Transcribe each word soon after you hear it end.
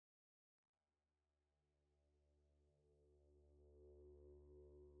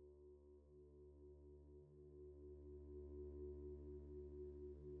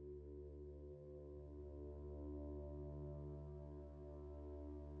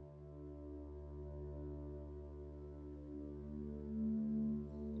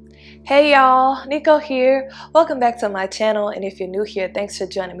Hey y'all, Nico here. Welcome back to my channel, and if you're new here, thanks for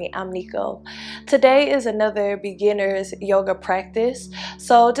joining me. I'm Nico. Today is another beginner's yoga practice,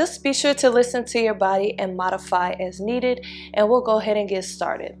 so just be sure to listen to your body and modify as needed, and we'll go ahead and get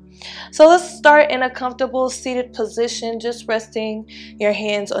started. So let's start in a comfortable seated position, just resting your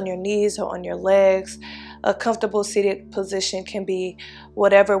hands on your knees or on your legs. A comfortable seated position can be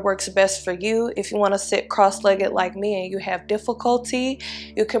whatever works best for you. If you want to sit cross-legged like me and you have difficulty,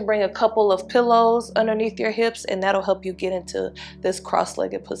 you can bring a couple of pillows underneath your hips and that'll help you get into this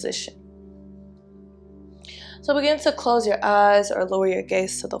cross-legged position. So begin to close your eyes or lower your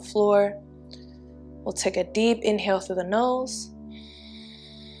gaze to the floor. We'll take a deep inhale through the nose.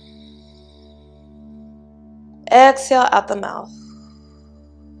 Exhale out the mouth.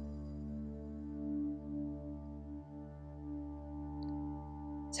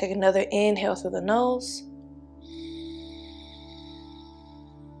 Take another inhale through the nose.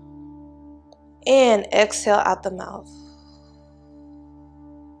 And exhale out the mouth.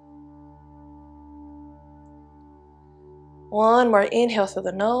 One more inhale through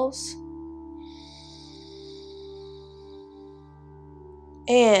the nose.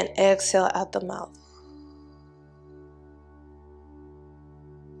 And exhale out the mouth.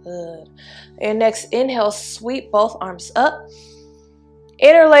 Good. Your next inhale, sweep both arms up.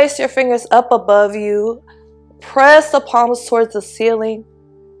 Interlace your fingers up above you. Press the palms towards the ceiling,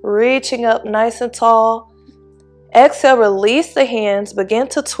 reaching up nice and tall. Exhale, release the hands. Begin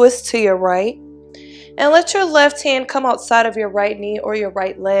to twist to your right. And let your left hand come outside of your right knee or your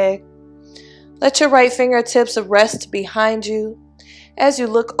right leg. Let your right fingertips rest behind you as you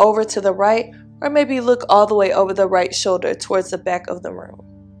look over to the right, or maybe look all the way over the right shoulder towards the back of the room.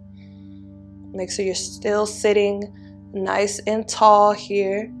 Make sure you're still sitting nice and tall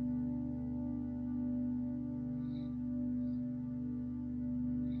here.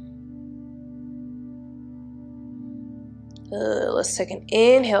 Let's take an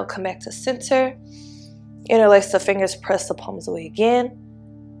inhale, come back to center. Interlace the fingers, press the palms away again.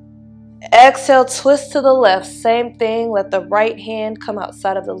 Exhale, twist to the left. Same thing, let the right hand come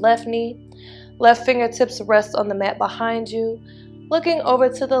outside of the left knee. Left fingertips rest on the mat behind you. Looking over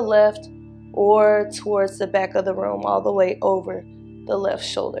to the left or towards the back of the room, all the way over the left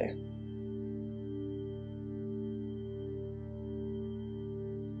shoulder.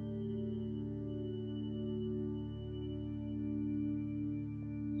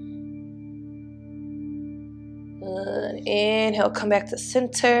 Good. Inhale, come back to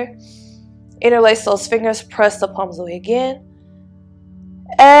center. Interlace those fingers, press the palms away again.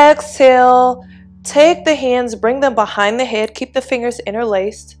 Exhale, take the hands, bring them behind the head, keep the fingers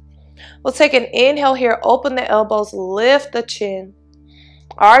interlaced. We'll take an inhale here, open the elbows, lift the chin,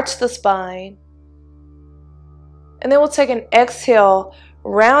 arch the spine. And then we'll take an exhale,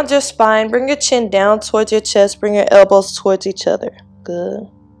 round your spine, bring your chin down towards your chest, bring your elbows towards each other. Good.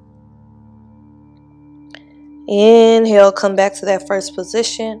 Inhale, come back to that first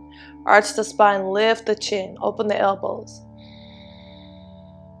position. Arch the spine, lift the chin, open the elbows.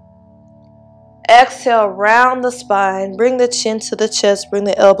 Exhale, round the spine, bring the chin to the chest, bring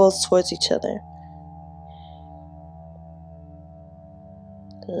the elbows towards each other.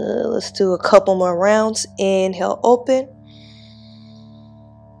 Good. Let's do a couple more rounds. Inhale, open.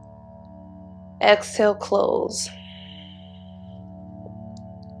 Exhale, close.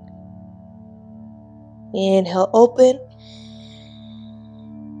 Inhale, open.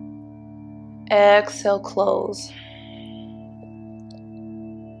 Exhale, close.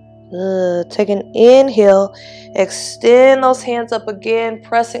 Good. Take an inhale. Extend those hands up again,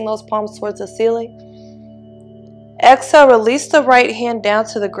 pressing those palms towards the ceiling. Exhale, release the right hand down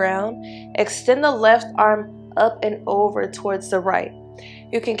to the ground. Extend the left arm up and over towards the right.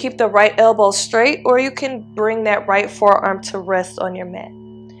 You can keep the right elbow straight, or you can bring that right forearm to rest on your mat.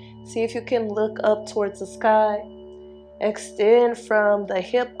 See if you can look up towards the sky. Extend from the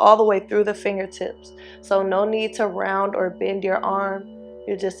hip all the way through the fingertips. So no need to round or bend your arm.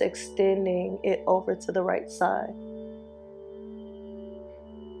 You're just extending it over to the right side.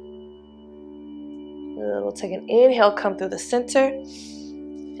 Good. We'll take an inhale, come through the center.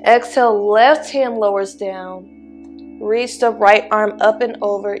 Exhale, left hand lowers down. Reach the right arm up and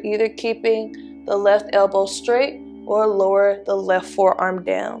over, either keeping the left elbow straight or lower the left forearm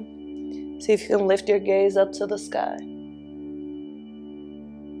down. See if you can lift your gaze up to the sky.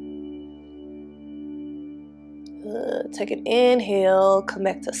 Good. Take an inhale, come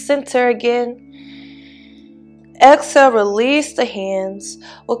back to center again. Exhale, release the hands.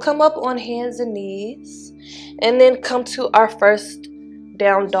 We'll come up on hands and knees and then come to our first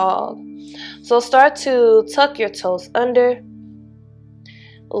down dog. So start to tuck your toes under.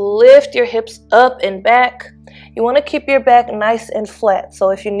 Lift your hips up and back. You want to keep your back nice and flat. So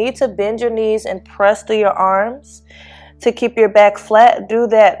if you need to bend your knees and press through your arms to keep your back flat, do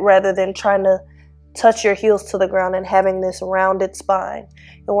that rather than trying to touch your heels to the ground and having this rounded spine.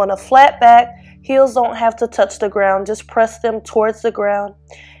 You want a flat back. Heels don't have to touch the ground. Just press them towards the ground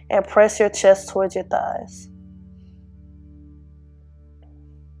and press your chest towards your thighs.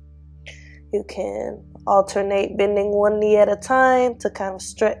 You can alternate bending one knee at a time to kind of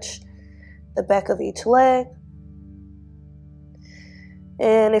stretch the back of each leg.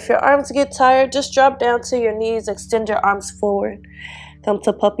 And if your arms get tired, just drop down to your knees, extend your arms forward. Come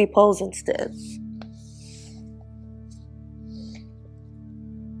to puppy pose instead.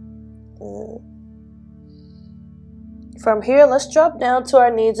 From here, let's drop down to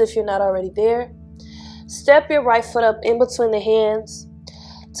our knees if you're not already there. Step your right foot up in between the hands.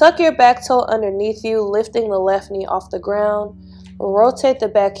 Tuck your back toe underneath you, lifting the left knee off the ground. Rotate the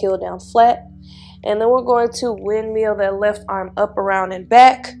back heel down flat. And then we're going to windmill that left arm up, around, and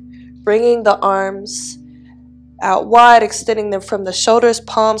back, bringing the arms out wide, extending them from the shoulders,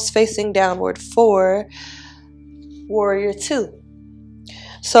 palms facing downward for Warrior Two.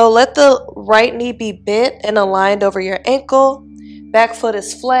 So let the right knee be bent and aligned over your ankle. Back foot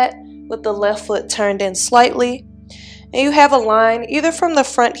is flat with the left foot turned in slightly. And you have a line either from the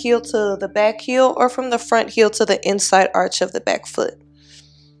front heel to the back heel or from the front heel to the inside arch of the back foot.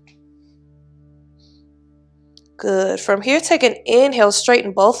 Good. From here, take an inhale,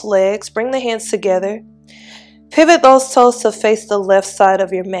 straighten both legs, bring the hands together. Pivot those toes to face the left side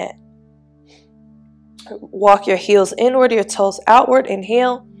of your mat. Walk your heels inward, your toes outward.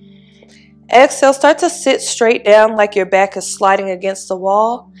 Inhale. Exhale, start to sit straight down like your back is sliding against the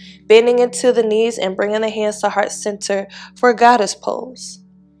wall, bending into the knees and bringing the hands to heart center for goddess pose.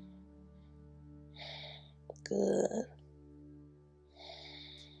 Good.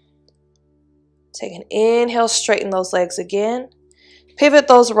 Take an inhale, straighten those legs again. Pivot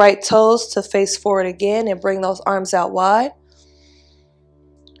those right toes to face forward again and bring those arms out wide.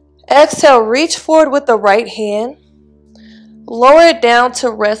 Exhale, reach forward with the right hand. Lower it down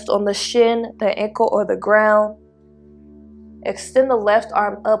to rest on the shin, the ankle, or the ground. Extend the left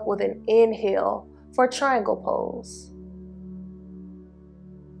arm up with an inhale for triangle pose.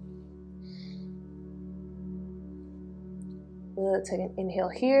 Good. Take an inhale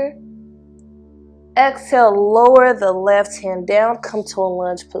here. Exhale, lower the left hand down, come to a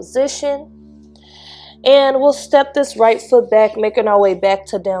lunge position. And we'll step this right foot back, making our way back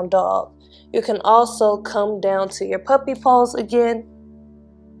to down dog. You can also come down to your puppy pose again,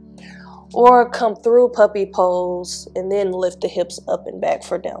 or come through puppy pose and then lift the hips up and back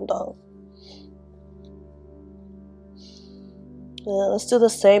for down dog. Let's do the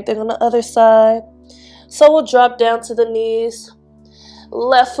same thing on the other side. So we'll drop down to the knees.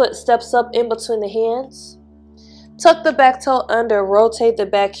 Left foot steps up in between the hands. Tuck the back toe under, rotate the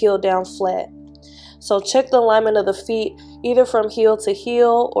back heel down flat. So check the alignment of the feet, either from heel to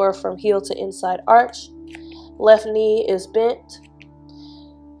heel or from heel to inside arch. Left knee is bent.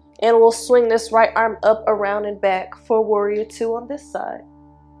 And we'll swing this right arm up, around, and back for Warrior Two on this side.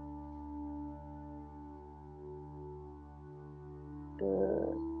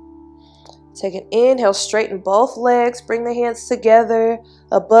 Good. Take an inhale, straighten both legs, bring the hands together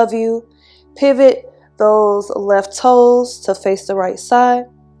above you. Pivot those left toes to face the right side.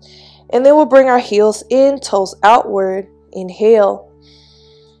 And then we'll bring our heels in, toes outward. Inhale.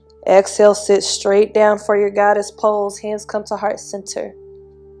 Exhale, sit straight down for your goddess pose. Hands come to heart center.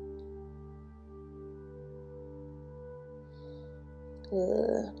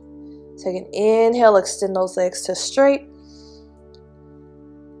 Good. Take an inhale, extend those legs to straight.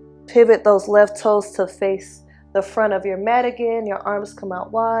 Pivot those left toes to face the front of your mat again. Your arms come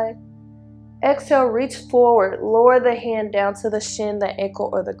out wide. Exhale, reach forward. Lower the hand down to the shin, the ankle,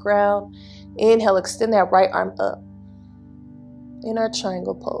 or the ground. Inhale, extend that right arm up in our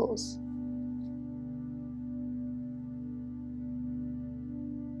triangle pose.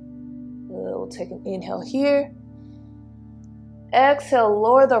 We'll take an inhale here. Exhale,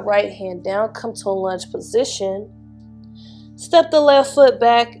 lower the right hand down, come to a lunge position. Step the left foot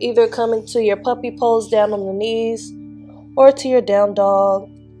back, either coming to your puppy pose down on the knees or to your down dog.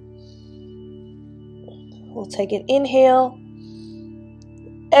 We'll take an inhale.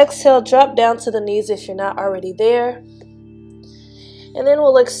 Exhale, drop down to the knees if you're not already there. And then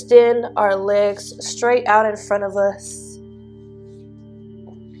we'll extend our legs straight out in front of us.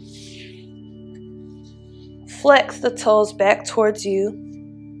 Flex the toes back towards you.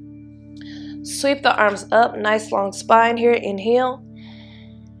 Sweep the arms up, nice long spine here. Inhale.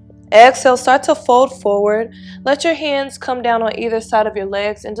 Exhale, start to fold forward. Let your hands come down on either side of your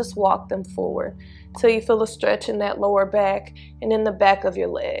legs and just walk them forward till you feel a stretch in that lower back and in the back of your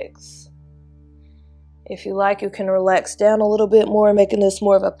legs. If you like, you can relax down a little bit more, making this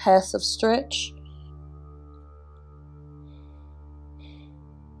more of a passive stretch.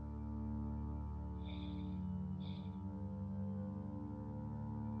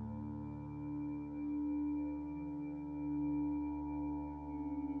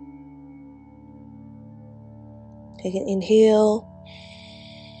 Take an inhale.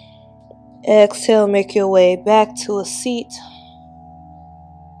 Exhale, make your way back to a seat.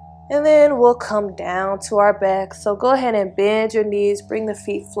 And then we'll come down to our back. So go ahead and bend your knees, bring the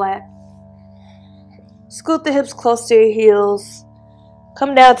feet flat. Scoot the hips close to your heels.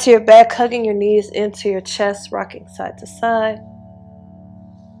 Come down to your back, hugging your knees into your chest, rocking side to side.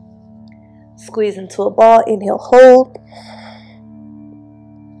 Squeeze into a ball, inhale, hold.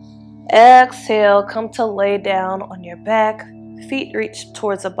 Exhale, come to lay down on your back. Feet reach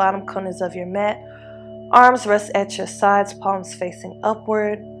towards the bottom corners of your mat. Arms rest at your sides, palms facing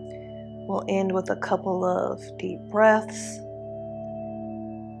upward. We'll end with a couple of deep breaths.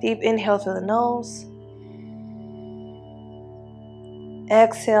 Deep inhale through the nose.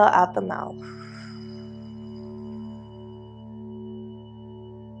 Exhale out the mouth.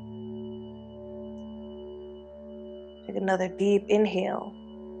 Take another deep inhale.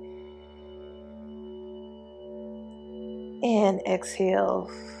 And exhale.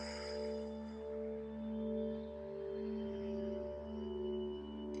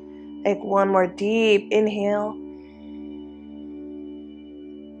 Take one more deep inhale.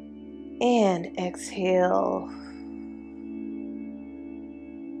 And exhale.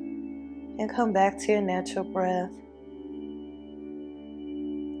 And come back to your natural breath.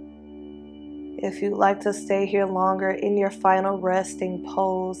 If you'd like to stay here longer in your final resting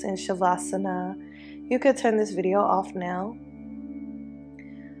pose in Shavasana, you could turn this video off now.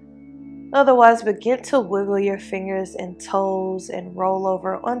 Otherwise, begin to wiggle your fingers and toes and roll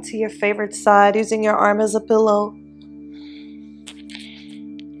over onto your favorite side using your arm as a pillow.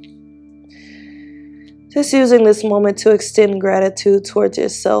 Just using this moment to extend gratitude towards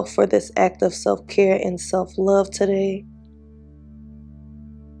yourself for this act of self-care and self-love today.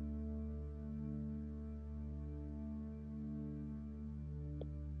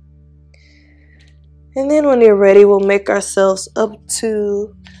 And then when you're ready, we'll make ourselves up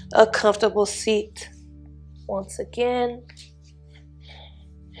to a comfortable seat once again.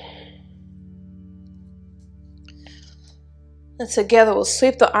 And together we'll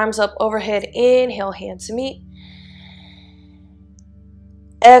sweep the arms up overhead. Inhale, hands meet.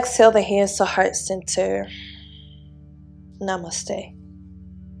 Exhale the hands to heart center. Namaste.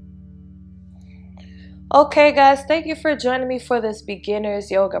 Okay guys, thank you for joining me for this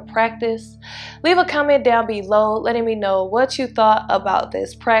beginner's yoga practice. Leave a comment down below letting me know what you thought about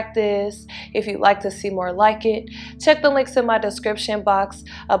this practice. If you'd like to see more like it, check the links in my description box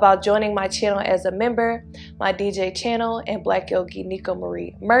about joining my channel as a member, my DJ channel, and Black Yogi Nico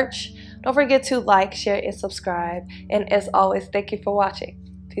Marie merch. Don't forget to like, share, and subscribe. And as always, thank you for watching.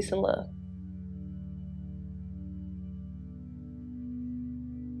 Peace and love.